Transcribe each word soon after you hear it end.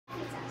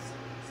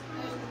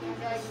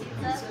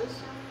pizzas?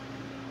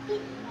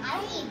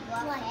 I eat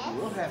breakfast.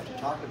 We'll have to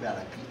talk about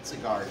a pizza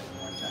garden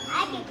one time.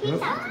 I can pizza. You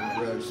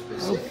can grow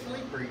specifically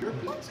for your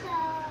pizza.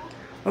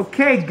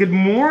 Okay, good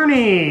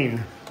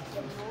morning.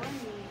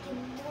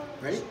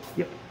 Ready?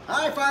 Yep.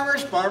 Hi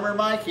farmers, Farmer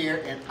Mike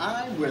here, and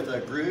I'm with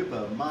a group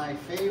of my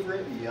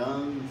favorite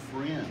young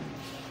friends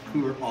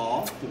who are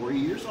all 4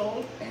 years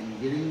old and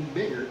getting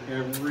bigger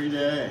every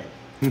day.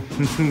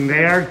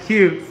 They are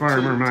cute,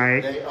 Farmer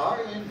Mike. They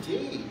are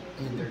indeed,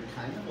 and they're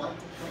kind of like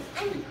the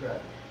plant crud.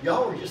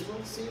 Y'all were just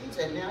little seeds,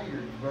 and now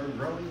you're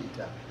growing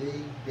into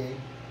big, big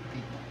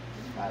people.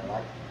 I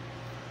like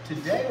it.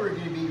 Today we're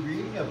going to be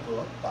reading a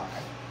book by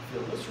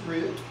Phyllis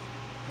Root,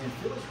 and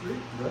Phyllis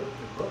Root wrote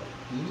the book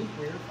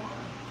Anywhere Farm.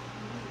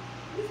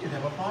 We can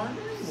have a farm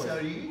anywhere.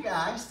 So do you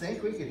guys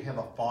think we could have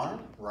a farm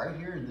right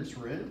here in this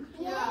room?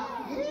 Yeah.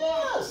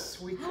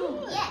 Yes, we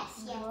could.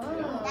 Yes.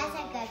 Yeah. That's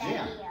a good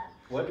idea.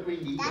 What do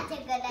we need? That's a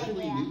good What do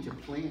we idea. need to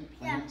plant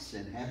plants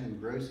and have them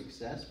grow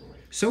successfully?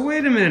 So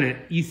wait a minute.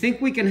 You think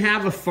we can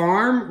have a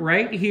farm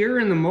right here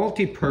in the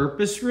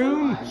multi-purpose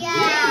room?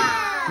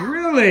 Yeah.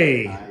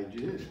 Really? I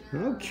do.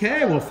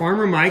 Okay, well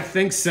Farmer Mike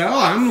thinks so.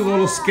 I'm a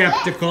little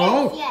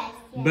skeptical. Yes.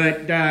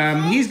 But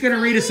he's going to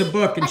read us a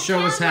book and show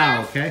us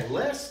how, okay?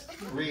 Let's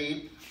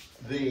read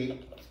the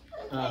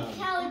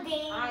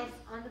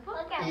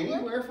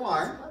Anywhere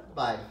Farm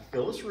by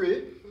Phyllis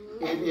Root.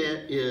 And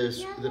it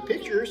is, the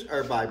pictures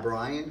are by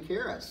Brian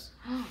Karras.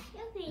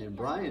 And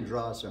Brian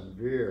draws some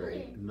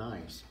very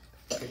nice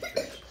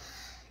pictures.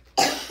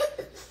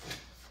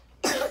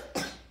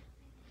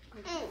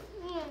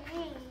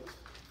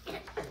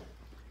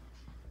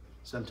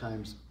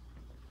 Sometimes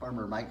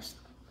Farmer Mike's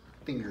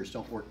fingers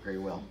don't work very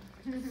well.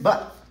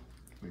 But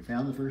we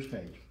found the first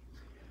page.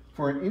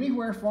 For an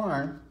Anywhere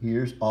Farm,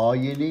 here's all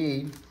you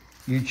need.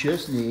 You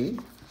just need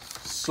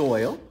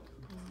soil,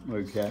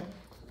 okay?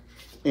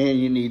 And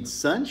you need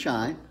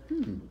sunshine.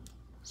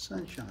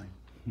 Sunshine.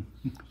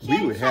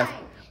 We would have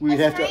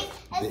to.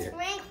 A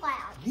spring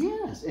cloud.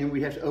 Yes, and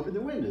we have to open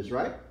the windows,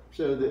 right?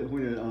 So that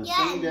when on a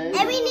sunny day.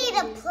 And we need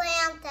to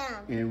plant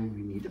them. And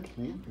we need to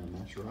plant them.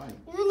 That's right.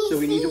 We So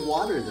we need to seeds.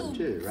 water them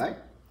too, right?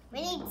 We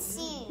need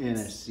seeds. And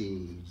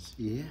seeds.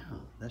 Yeah,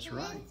 that's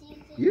right.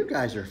 You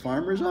guys are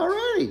farmers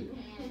already.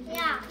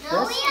 Yeah.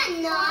 No, we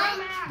are not.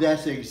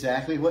 That's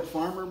exactly what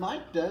Farmer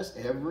Mike does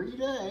every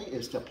day,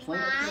 is to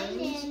plant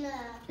things.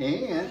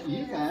 And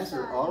you guys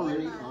are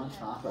already on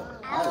top of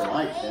it. I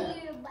like that.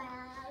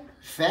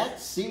 Fat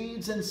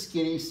seeds and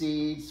skinny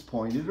seeds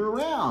pointed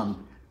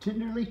around,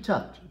 tenderly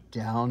tucked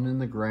down in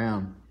the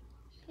ground.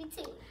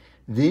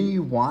 Then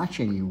you watch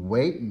and you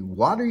wait, you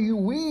water, you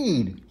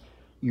weed.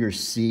 Your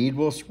seed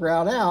will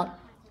sprout out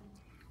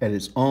at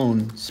its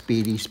own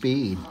speedy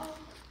speed.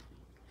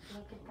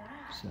 Look at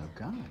that. So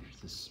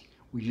gosh,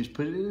 we just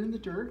put it in the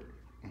dirt,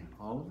 and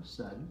all of a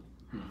sudden,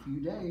 in a few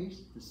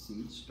days, the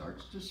seed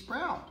starts to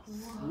sprout.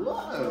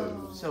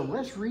 Whoa! So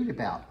let's read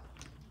about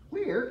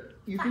where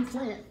you can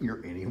plant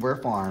your Anywhere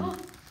Farm.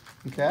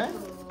 Okay?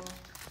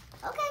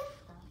 Okay.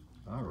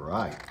 All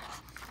right.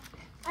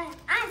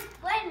 I'm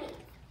swimming.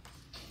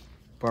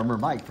 Farmer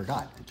Mike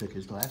forgot and took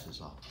his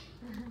glasses off.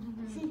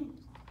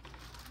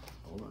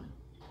 Hold on.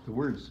 The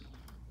words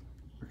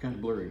are kind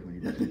of blurry when he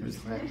doesn't have his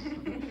glasses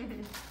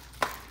on.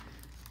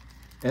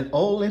 An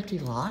old empty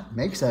lot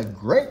makes a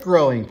great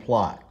growing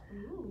plot.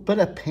 But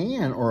a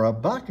pan or a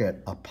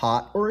bucket, a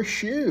pot or a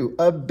shoe,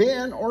 a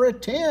bin or a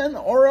tin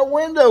or a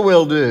window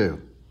will do.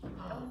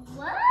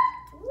 What?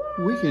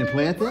 We can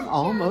plant them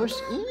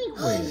almost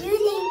anywhere.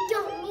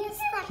 Don't miss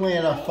that.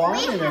 Plant a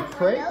farm in a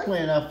crate,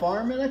 plant a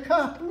farm in a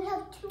cup. We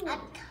have two. A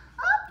cup?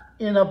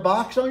 In a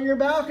box on your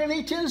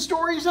balcony 10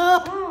 stories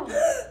up.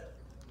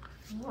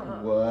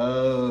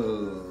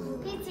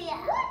 Whoa.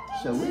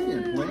 So we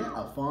can plant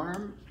a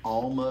farm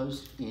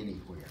almost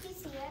anywhere.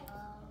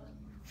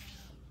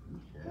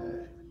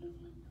 Okay.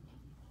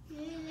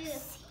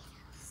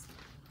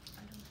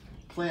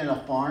 Plant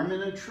a farm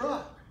in a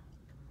truck,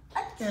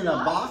 in a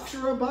box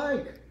or a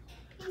bike.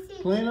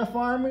 Plant a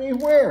farm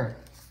anywhere,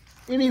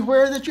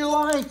 anywhere that you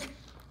like.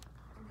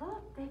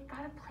 Look, they've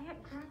got a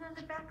plant growing on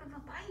the back of a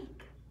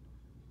bike.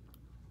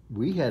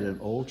 We had an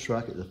old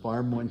truck at the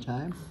farm one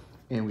time,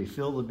 and we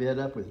filled the bed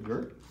up with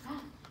dirt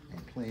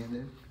and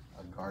planted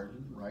a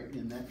garden right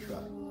in that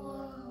truck.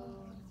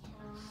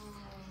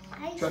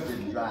 Truck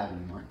didn't drive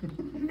anymore.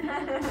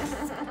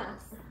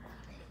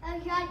 I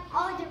got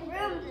all the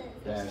rooms.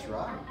 That's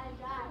right.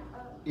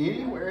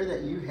 Anywhere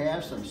that you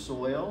have some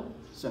soil,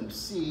 some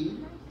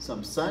seed,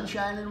 some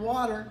sunshine and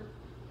water,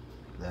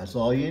 that's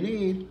all you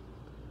need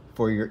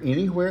for your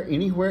Anywhere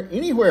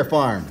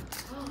Farm.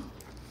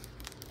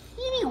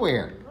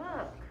 Anywhere.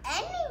 Look,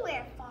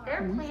 Anywhere farm.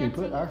 they're We can planting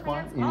put our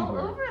farm plants all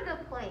anywhere. over the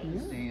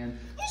place. And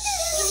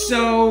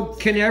So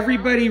can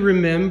everybody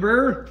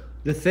remember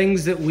the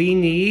things that we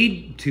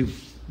need to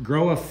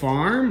grow a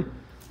farm?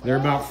 There are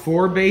about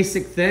 4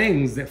 basic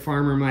things that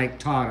Farmer Mike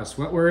taught us.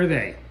 What were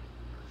they?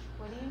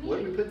 What do you what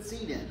need? do we put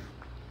seed in?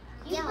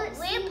 Yeah, we put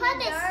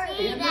the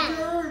seed In the in.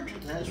 dirt.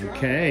 That's right.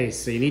 Okay,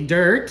 so you need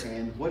dirt.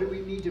 And what do we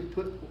need to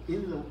put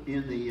in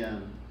the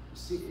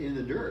in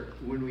the dirt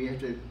when we have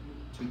to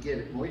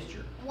get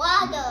moisture?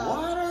 Water.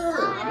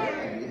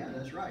 Yeah,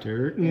 that's right.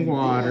 Dirt and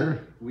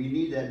water. We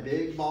need that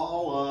big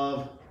ball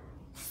of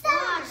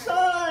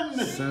Sun.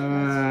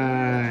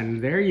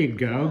 Sun. There you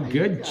go.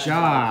 Good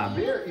job.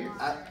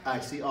 I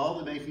see all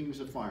the makings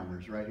of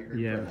farmers right here.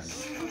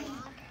 Yes.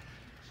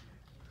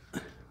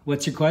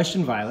 What's your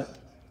question, Violet?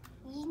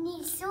 You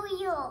need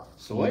soil.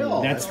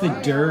 Soil. That's the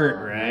dirt,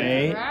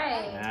 right?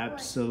 Right.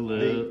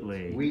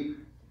 Absolutely.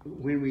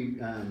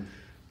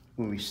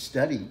 When we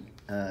study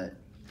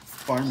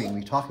farming,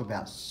 we talk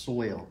about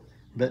soil,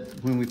 but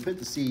when we put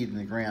the seed in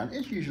the ground,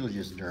 it's usually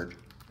just dirt.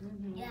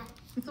 Yeah.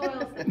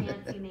 Soil's a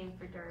fancy name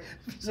for dirt.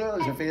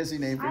 Soil is a fancy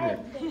name for dirt.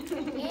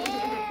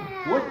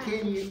 Yeah. What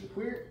can you?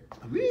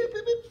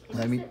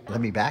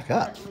 Let me back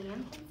up.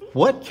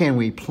 What can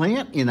we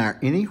plant in our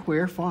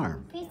anywhere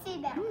farm?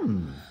 PC back.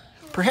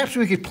 Perhaps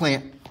we could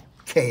plant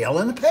kale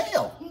in a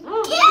pail.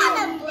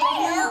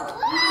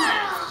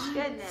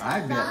 Goodness. I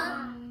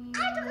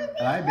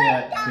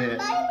bet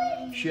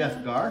that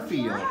Chef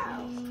Garfield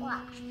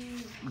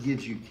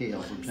gives you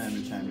kale from time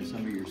to time in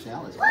some of your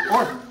salads.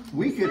 Or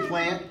we could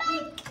plant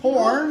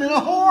corn in a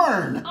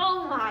horn.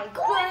 Oh my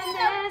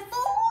goodness.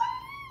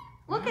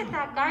 Look at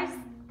that, guys.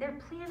 They're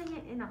planting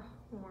it in a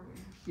horn.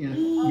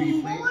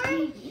 We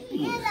plant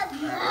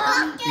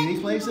any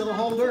place that'll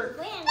hold dirt.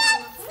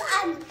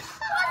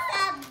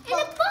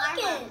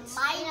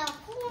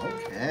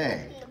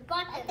 Okay.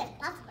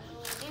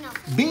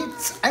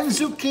 Beets and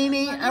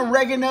zucchini,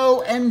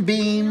 oregano and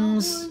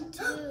beans.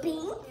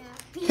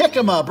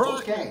 Jicama,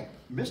 broccoli.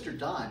 Mr.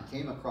 Don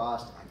came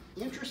across an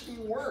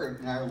interesting word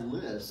in our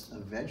list of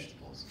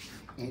vegetables,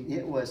 and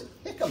it was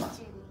jicama.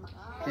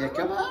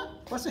 Jicama?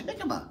 What's a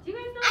jicama? Do you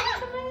guys know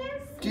what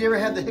jicama is? Do you ever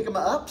have the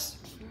jicama ups?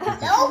 No.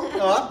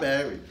 Oh,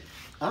 baby.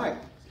 All right.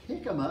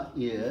 Jicama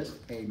is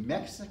a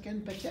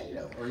Mexican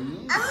potato or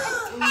yam.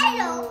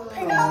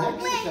 From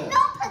Mexico.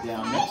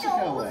 Down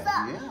Mexico way.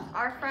 Yeah.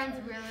 Our friends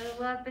really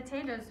love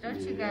potatoes, don't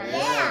you guys?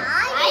 Yeah, I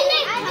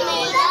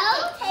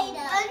love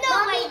potatoes.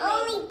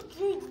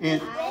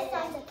 And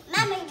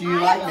do you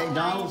like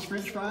McDonald's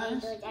French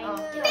fries? I love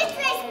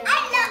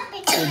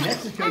potatoes. In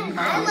Mexico, you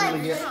might be able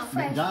to get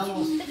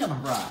McDonald's jicama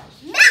fries.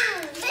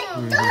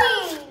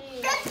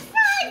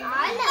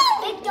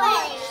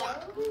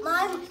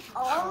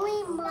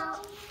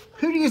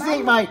 Who do you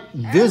think might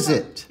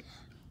visit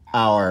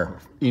our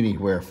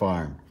anywhere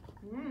farm?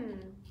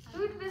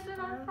 Who'd visit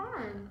our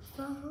farm?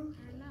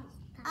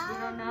 You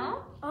don't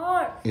know?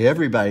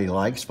 Everybody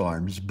likes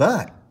farms,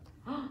 but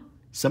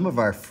some of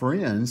our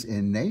friends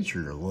in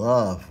nature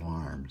love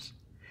farms.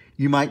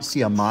 You might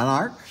see a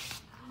monarch,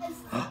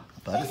 a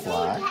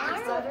butterfly,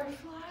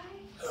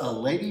 a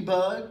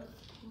ladybug,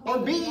 or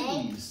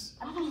bees,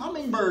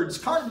 hummingbirds,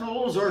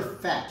 cardinals, or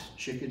fat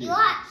chickadees.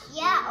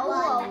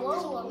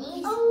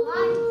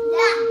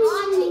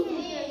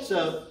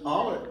 So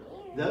all of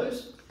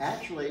those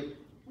actually,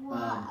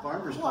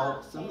 farmers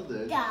call some of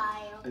those,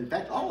 in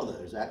fact all of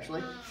those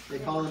actually, they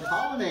call them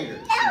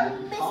pollinators.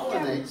 It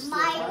pollinates the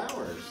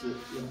flowers,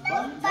 the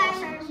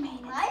blossoms.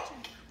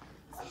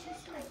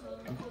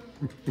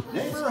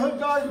 Neighborhood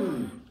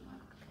garden.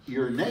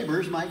 Your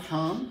neighbors might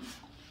come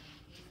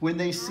when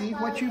they see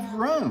what you've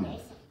grown.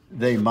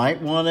 They might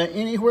want an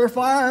anywhere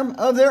farm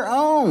of their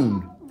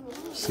own.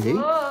 See?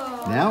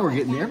 Now we're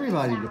getting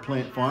everybody to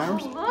plant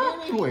farms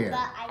anywhere.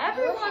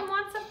 Everyone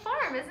wants a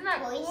farm. Isn't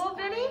that cool,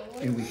 Benny?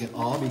 And we can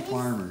all be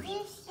farmers.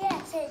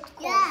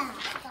 Yeah.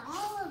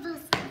 All of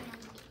us.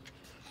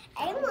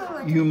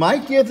 You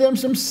might give them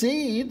some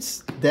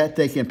seeds that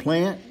they can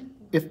plant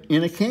if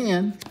in a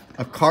can,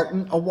 a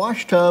carton, a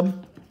wash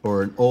tub,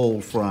 or an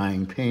old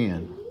frying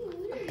pan.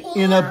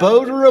 In a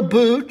boat or a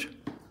boot,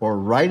 or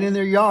right in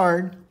their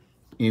yard,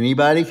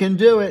 anybody can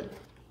do it.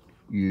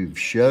 You've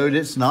showed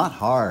it's not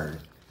hard.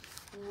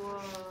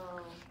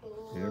 Whoa.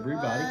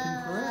 Everybody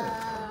can grow.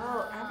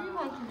 Oh,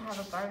 everyone can have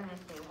a garden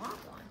if they want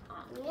one,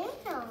 huh?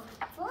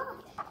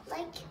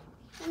 Like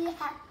we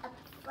have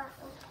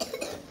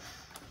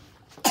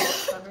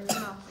Cover your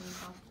mouth when you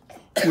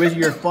talk. With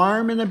your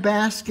farm in a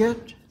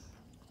basket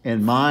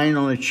and mine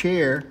on a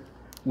chair,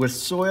 with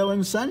soil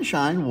and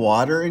sunshine,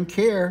 water and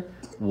care,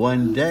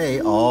 one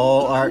day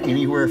all our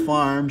anywhere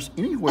farms,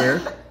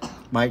 anywhere,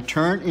 might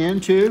turn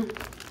into,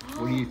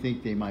 what do you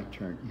think they might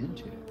turn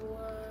into?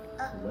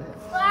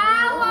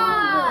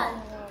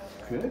 flowers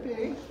Could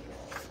be.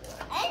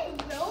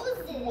 and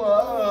roses.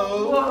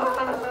 Whoa.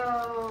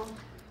 Whoa.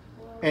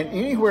 An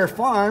anywhere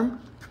farm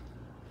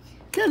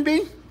can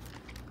be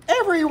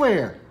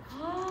everywhere.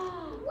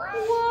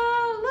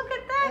 Whoa, look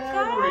at that,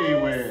 guys.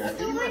 Everywhere.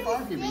 Anywhere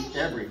farm can be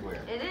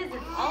everywhere. It is.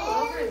 It's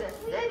all over the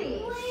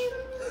city.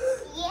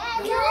 Yeah,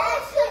 and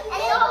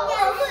all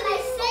over the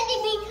city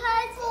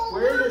because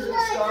Where does it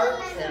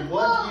start and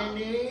what do you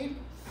need?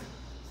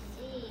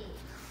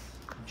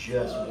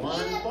 Just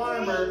one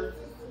farmer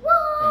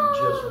and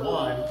just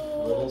one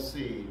little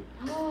seed.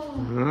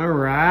 All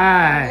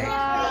right.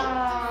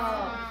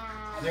 Wow.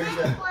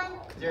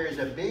 There is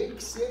a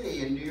big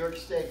city in New York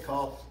State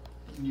called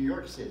New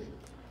York City.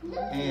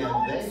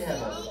 And they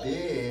have a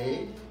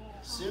big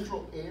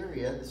central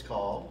area that's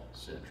called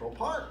Central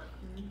Park.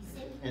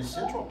 And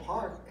Central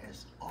Park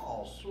has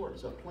all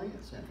sorts of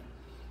plants in it.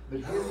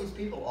 But here these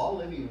people all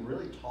living in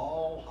really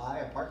tall, high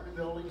apartment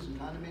buildings and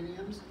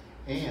condominiums,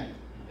 and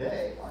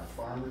they are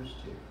farmers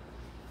too.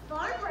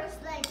 Farmers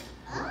like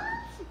us?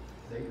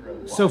 They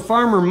grow So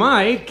Farmer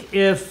Mike,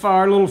 if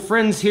our little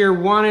friends here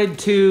wanted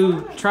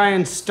to try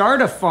and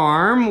start a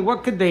farm,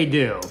 what could they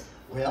do?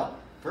 Well,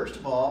 first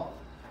of all,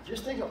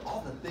 just think of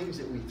all the things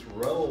that we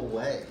throw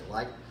away,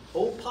 like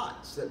old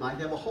pots that might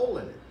have a hole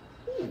in it.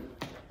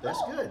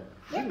 That's good.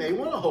 We may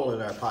want a hole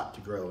in our pot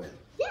to grow in,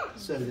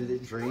 so that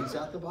it drains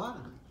out the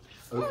bottom.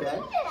 Okay?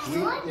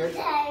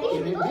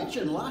 And it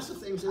mentioned lots of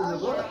things in the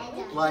book,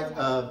 like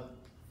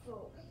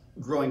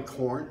growing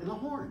corn in a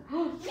horn.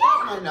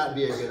 That might not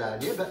be a good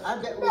idea, but I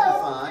bet we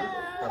can find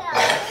a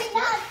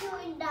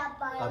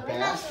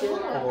basket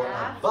or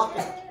a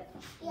bucket.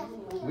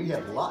 We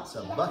have lots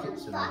of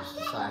buckets in our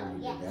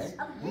society today.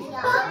 We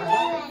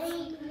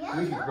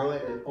could grow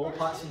it in old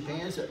pots and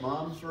pans that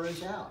Mom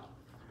throws out.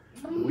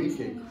 We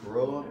could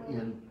grow them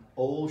in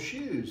old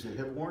shoes that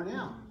have worn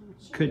out.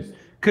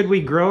 Could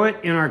we grow it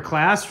in our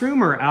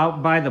classroom or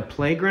out by the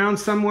playground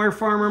somewhere,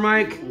 Farmer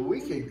Mike?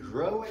 We could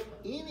grow it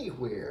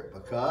anywhere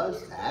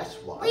because that's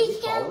why we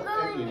call it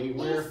an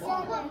anywhere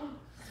farm.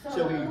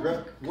 So we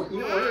grow, one of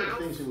the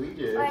things that we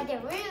do, I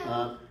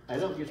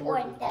don't get to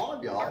work with all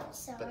of y'all,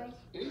 but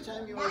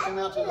anytime you want to come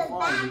out to the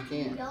farm, you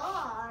can.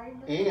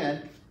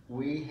 And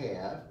we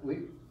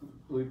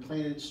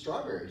planted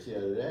strawberries the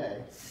other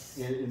day.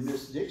 In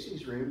Miss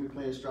Dixie's room, we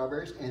planted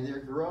strawberries, and they're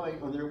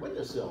growing on their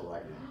windowsill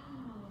right now.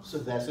 So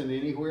that's an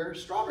anywhere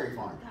strawberry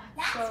farm.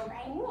 That's so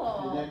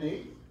cool. Isn't that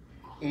neat?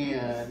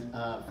 And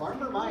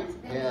Farmer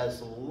Mike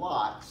has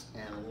lots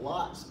and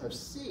lots of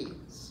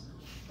seeds.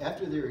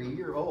 After they're a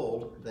year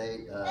old, they'll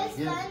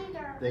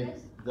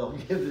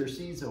give their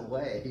seeds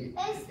away.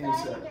 It's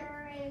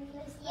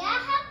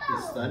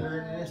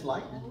thunder and it's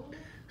lightning.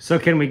 So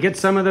can we get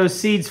some of those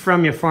seeds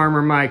from you,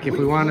 Farmer Mike, if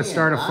we want to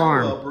start a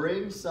farm? I will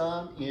bring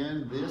some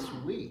in this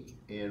week,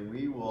 and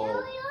we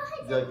will.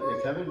 They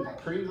come in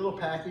pretty little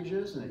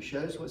packages, and it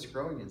shows what's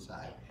growing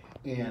inside.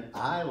 And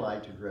I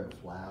like to grow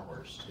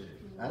flowers too.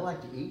 I like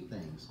to eat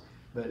things,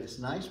 but it's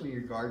nice when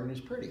your garden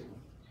is pretty.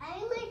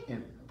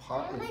 And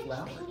part with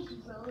flowers.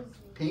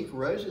 Pink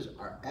roses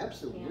are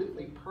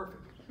absolutely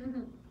perfect. Do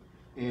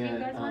And you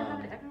guys want to have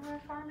an everywhere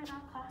farm in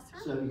our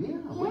classroom? so yeah,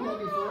 wouldn't that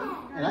be fun?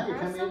 And I can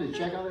come in and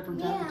check on it from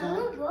time to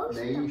time,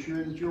 making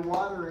sure that you're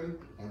watering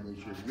and that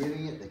you're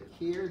giving it the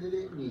care that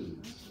it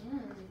needs.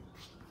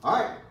 All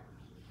right,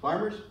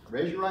 farmers,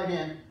 raise your right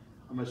hand.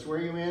 I'm going to swear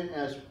you in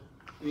as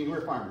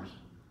anywhere farmers.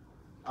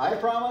 I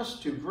promise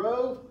to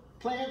grow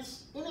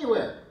plants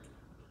anywhere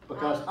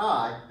because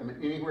I am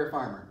an anywhere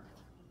farmer.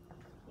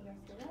 You guys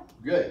do that?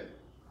 Good.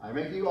 I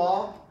make you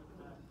all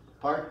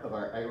part of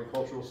our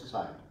agricultural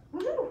society.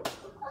 All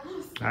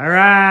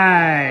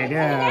right. Can you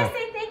guys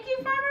say thank you,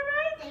 Farmer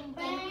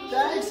Mike?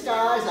 Thanks,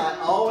 guys. I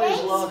always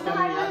love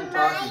coming out and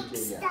talking to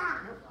you.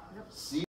 See